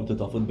yadecha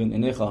utetafut ben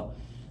enecha.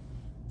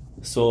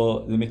 So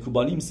the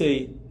Mekubalim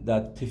say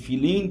that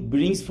tefillin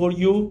brings for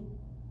you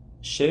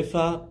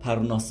shefa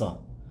parnasa.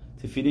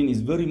 Tefillin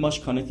is very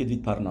much connected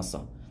with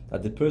parnasa.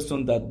 That the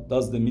person that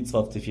does the mitzvah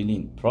of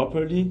tefillin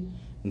properly,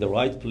 in the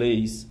right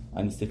place,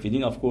 and his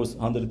tefillin, of course,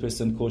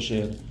 100%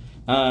 kosher,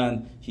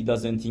 and he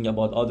doesn't think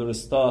about other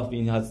stuff.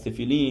 When he has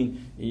tefillin,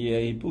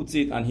 he puts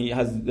it, and he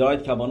has the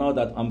right kavanah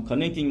that I'm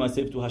connecting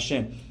myself to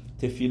Hashem.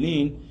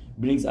 Tefillin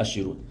brings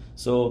ashirut.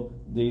 So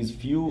there is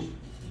few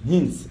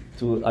hints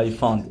I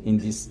found in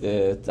this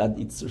that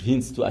it's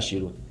hints to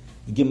ashirut.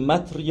 The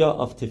gematria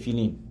of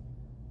tefillin.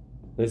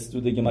 Let's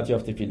do the gematria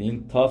of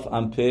tefillin. Taf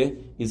and Peh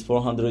is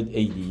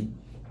 480,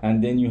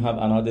 and then you have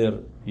a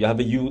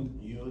yud.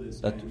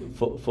 That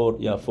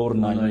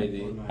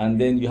 490, and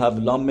then you have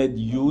lamed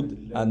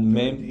yud and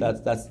mem.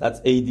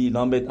 That's 80.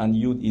 Lamed and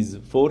yud is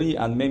 40,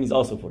 and mem is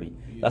also 40.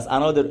 That's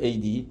another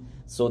 80.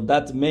 So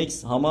that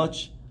makes how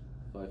much?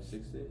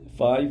 560.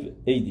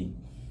 580.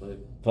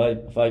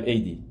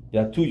 580.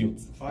 Yeah, 2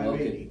 yuds.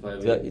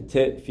 580.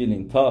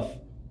 Tefillin taf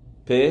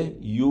Peh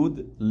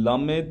yud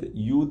lamed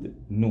yud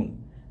nun.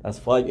 That's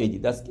 580.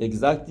 That's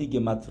exactly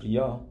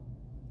gematria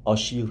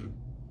ashir.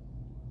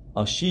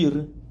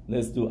 Ashir.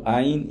 Let's do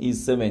Ain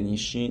is 70,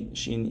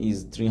 Shin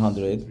is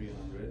 300,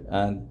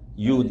 and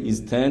Yud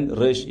is 10,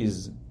 Resh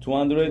is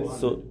 200.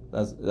 So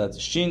that's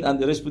Shin and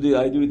the Resh.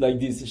 I do it like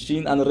this: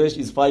 Shin and Resh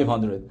is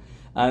 500,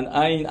 and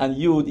Ain and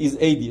Yud is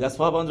 80. That's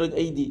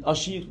 580.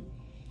 Ashir.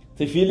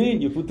 Tefillin.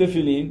 You put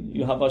tefillin.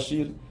 You have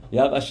ashir. You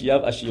have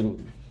ashirut.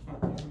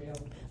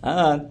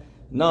 And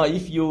now,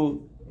 if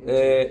you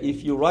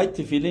write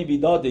tefillin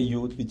without the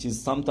Yud, which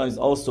is sometimes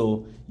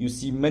also you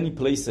see many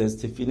places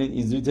tefillin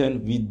is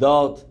written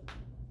without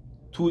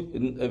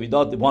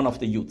one of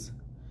the yuds.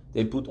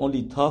 They put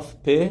only taf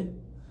Peh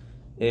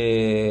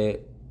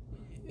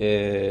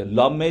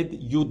lamed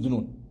yud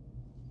nun.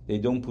 They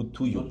don't put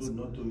 2 yuds.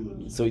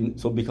 So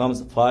it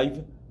becomes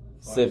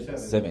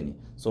 570.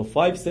 So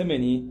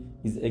 570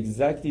 is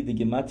exactly the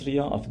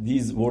gematria of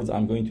these words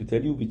I'm going to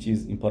tell you, which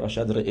is in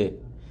Parashat Re'eh.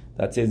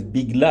 That says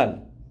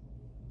Biglal.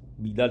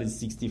 Biglal is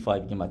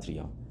 65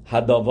 gematria.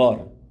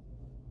 Hadavar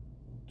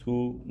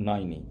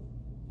 290.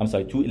 I'm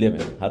sorry,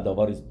 211.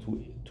 Hadavar is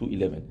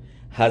 211.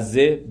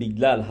 Hazeh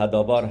Biglal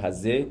Hadavar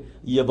Hazeh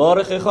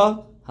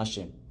Yevarechecha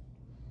Hashem.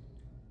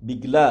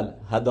 Biglal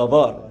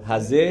Hadavar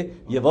Hazeh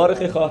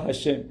Yevarechecha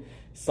Hashem.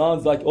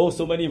 Sounds like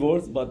so many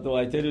words, but though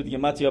I tell you the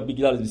gematria of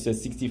Biglal is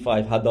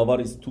 65, Hadavar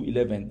is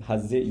 211,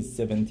 Hazeh is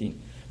 17,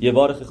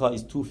 Yevarechecha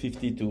is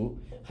 252,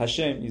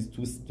 Hashem is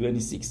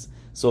 226.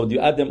 So do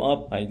you add them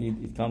up?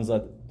 It comes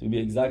out to be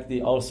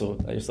exactly also.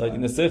 I saw it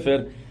in the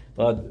Sefer.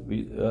 But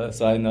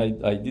so I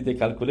did the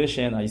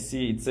calculation. I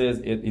see it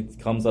says it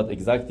comes out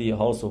exactly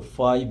also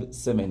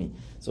 570.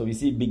 So we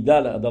see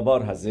Bigdal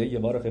Adavar Hazeh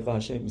Yevarechecha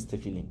Hashem is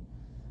tefillin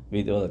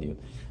with all of you.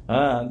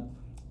 And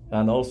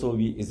also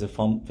is a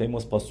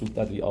famous pasuk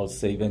that we all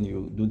say when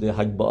you do the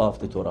Hagba'ah of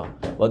the Torah.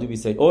 What do we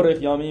say? Orech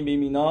Yamim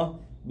Bimina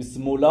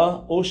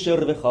Bismullah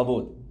Osher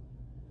Vechavod.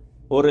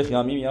 Orech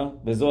Yamim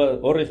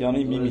Orech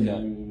Yamim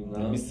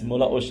Bimina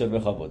Bismullah Osher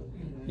Vechavod.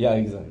 Yeah,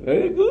 exactly.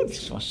 Very good.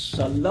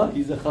 MashaAllah,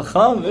 he's a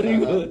chacham. Very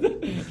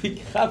good. He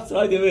claps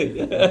right away.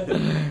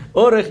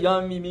 Orech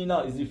Yamim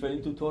Mina is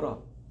referring to Torah.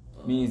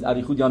 Means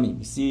Arichud Yamim.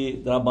 You see,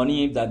 the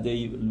Rabbanim that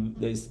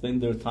they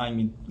spend their time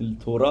in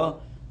Torah,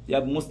 they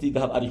have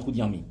Arichud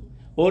Yamim.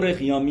 Orech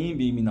Yamim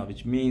Bimina,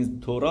 which means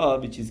Torah,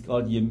 which is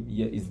called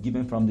is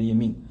given from the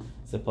Yemin.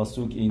 It's a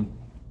pasuk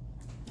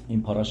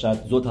in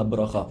Parashat Zot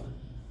HaBracha.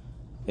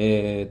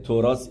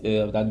 Torah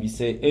that we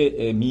say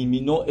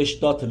Mimino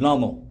Eshtat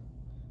Lamo.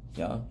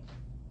 Yeah.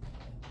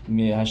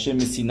 Hashem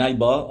Sinai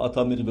ba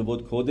atamir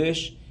bevod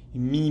kodesh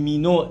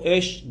mimino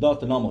esh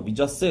dat nama. We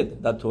just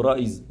said that Torah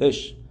is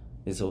esh.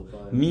 So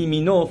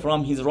mimino,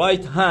 from his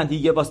right hand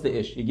he gave us the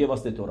esh. He gave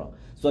us the Torah.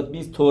 So that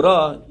means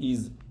Torah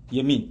is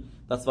yemin.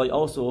 That's why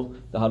also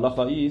the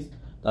halacha is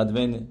that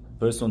when a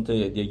person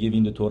they're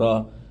giving the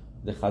Torah,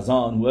 the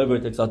chazan, whoever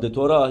takes out the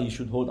Torah, he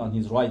should hold on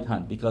his right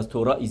hand, because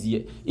Torah is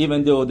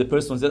even though the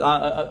person says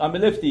I'm a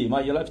lefty,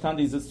 my left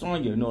hand is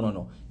stronger. No.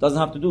 It doesn't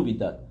have to do with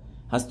that.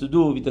 Has to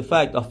do with the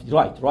fact of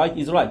right. Right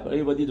is right. But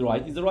everybody the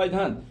right is the right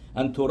hand.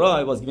 And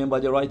Torah was given by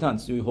the right hand.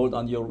 So you hold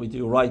on with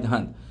your right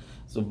hand.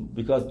 So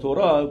because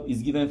Torah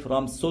is given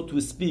from, so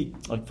to speak,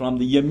 from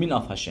the Yemin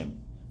of Hashem,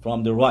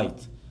 from the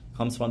right.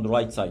 Comes from the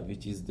right side,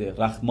 which is the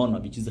Rahmana,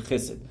 which is the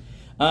Chesed.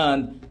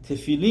 And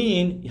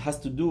Tefillin, it has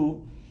to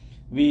do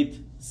with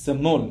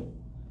Semol.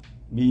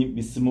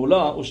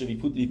 Bismillah, or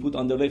we put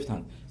on the left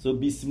hand. So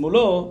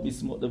Bismillah,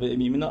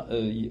 Bismillah,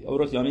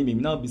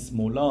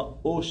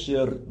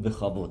 Osher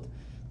v'chavod.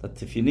 That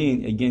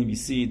tefillin, again, we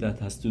see that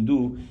has to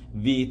do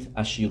with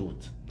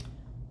ashirut.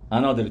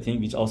 Another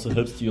thing which also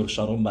helps to your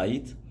shalom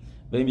bayit.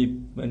 When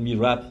we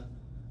wrap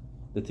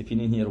the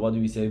tefillin here, what do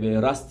we say?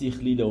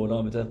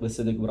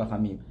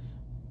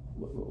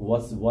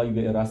 why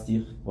we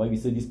rastich? Why we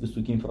say this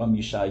pesukim from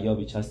Yeshaya,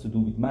 which has to do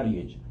with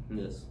marriage?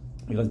 Yes.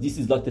 Because this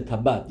is like the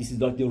tabat. This is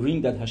like the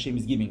ring that Hashem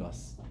is giving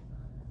us.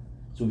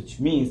 So which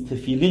means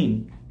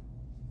tefillin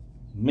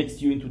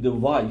makes you into the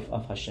wife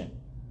of Hashem.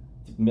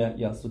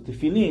 Yeah. So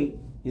tefillin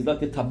is like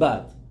the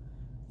tabat.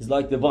 It's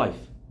like the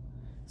wife.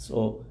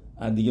 So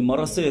and the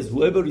Gemara says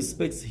whoever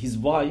respects his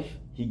wife,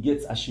 he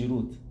gets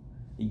ashirut.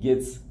 He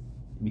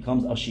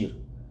becomes ashir.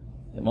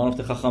 One of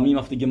the Chachamim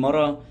of the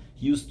Gemara,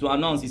 he used to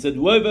announce, he said,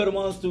 whoever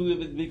wants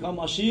to become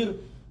ashir,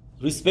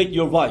 respect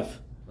your wife.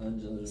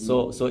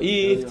 So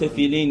if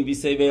tefillin, we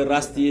say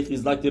rastich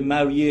is like the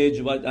marriage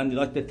and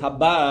like the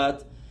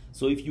tabat.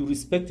 So if you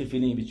respect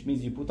tefillin, which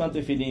means you put on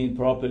tefillin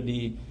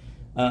properly,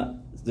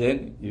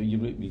 then you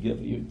give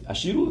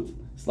ashirut.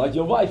 It's like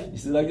your wife.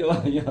 It's like your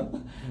wife.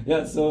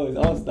 Yeah. So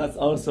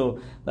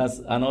that's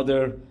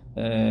another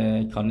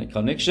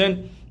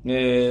connection.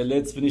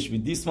 Let's finish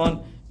with this one.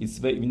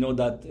 We know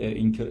that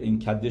in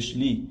Kadesh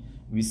Li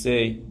we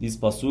say this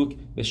pasuk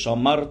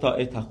Veshamarta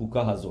et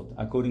hachuka hazot.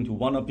 According to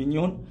one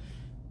opinion,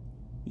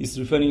 it's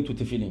referring to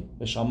tefillin.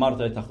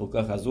 Veshamarta et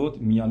hachuka hazot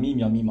miyamim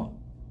yamima.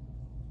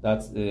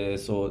 That's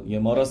so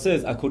Gemara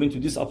says according to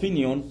this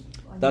opinion,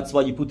 that's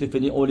why you put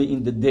tefillin only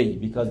in the day,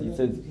 because it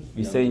says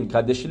we say in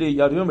Kadesh Li.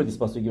 You remember this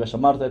pasuk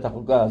Veshamarta et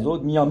hachuka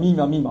hazot miyamim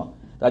yamima,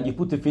 that you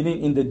put tefillin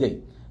in the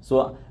day.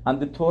 So and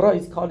the Torah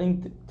is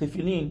calling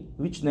tefillin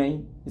which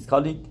name? It's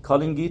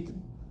calling it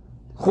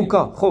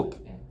Chukah, Chok.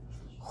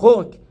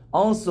 Chok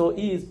also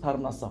is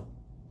Parnasa.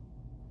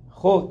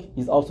 Chok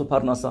is also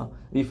Parnasa.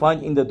 We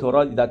find in the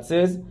Torah that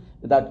says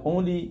that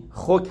only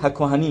Chok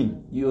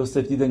HaKohanim,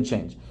 Yosef didn't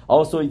change.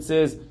 Also it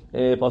says,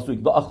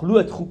 Pasuk,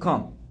 Va'achlu et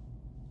Chukam.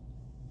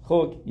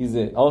 Chok is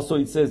there. Also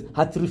it says,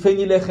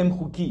 Hatrifeni lechem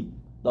Chuki.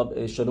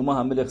 Shlomo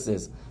HaMelech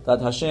says,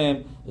 that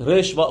Hashem,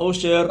 Resh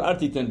va'osher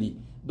artitenli.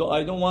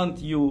 I don't want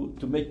you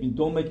to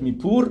don't make me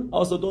poor,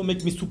 also don't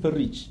make me super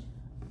rich.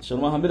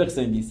 Shlomo HaMelech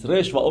saying this.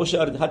 Resh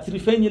va'osher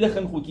hatrifeni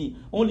lechem chuki.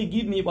 Only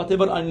give me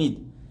whatever I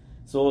need.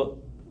 So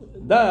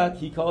that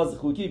he calls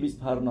chuki, which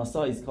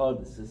parnasa is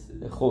called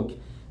chok.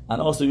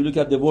 And also you look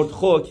at the word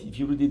chok, if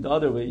you read it the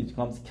other way, it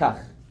becomes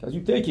kach. Because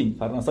you're taking,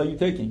 parnasa you're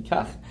taking,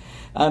 kach.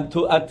 And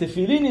at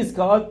tefillin is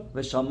called,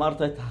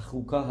 veshamarta et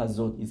hachuka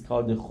hazot, is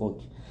called the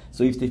chok.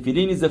 So if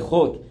tefillin is a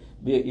chok,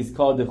 is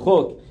called the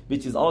chok,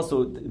 which is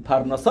also,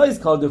 parnasa is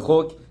called the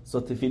chok,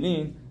 so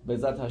tefillin,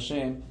 bezat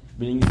Hashem,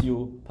 brings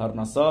you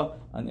parnasa,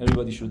 and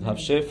everybody should have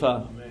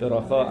shefa,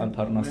 beracha, and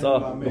parnasa.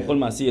 B'chol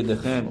ma'aseh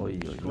yedechem.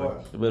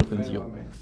 Welcome to you.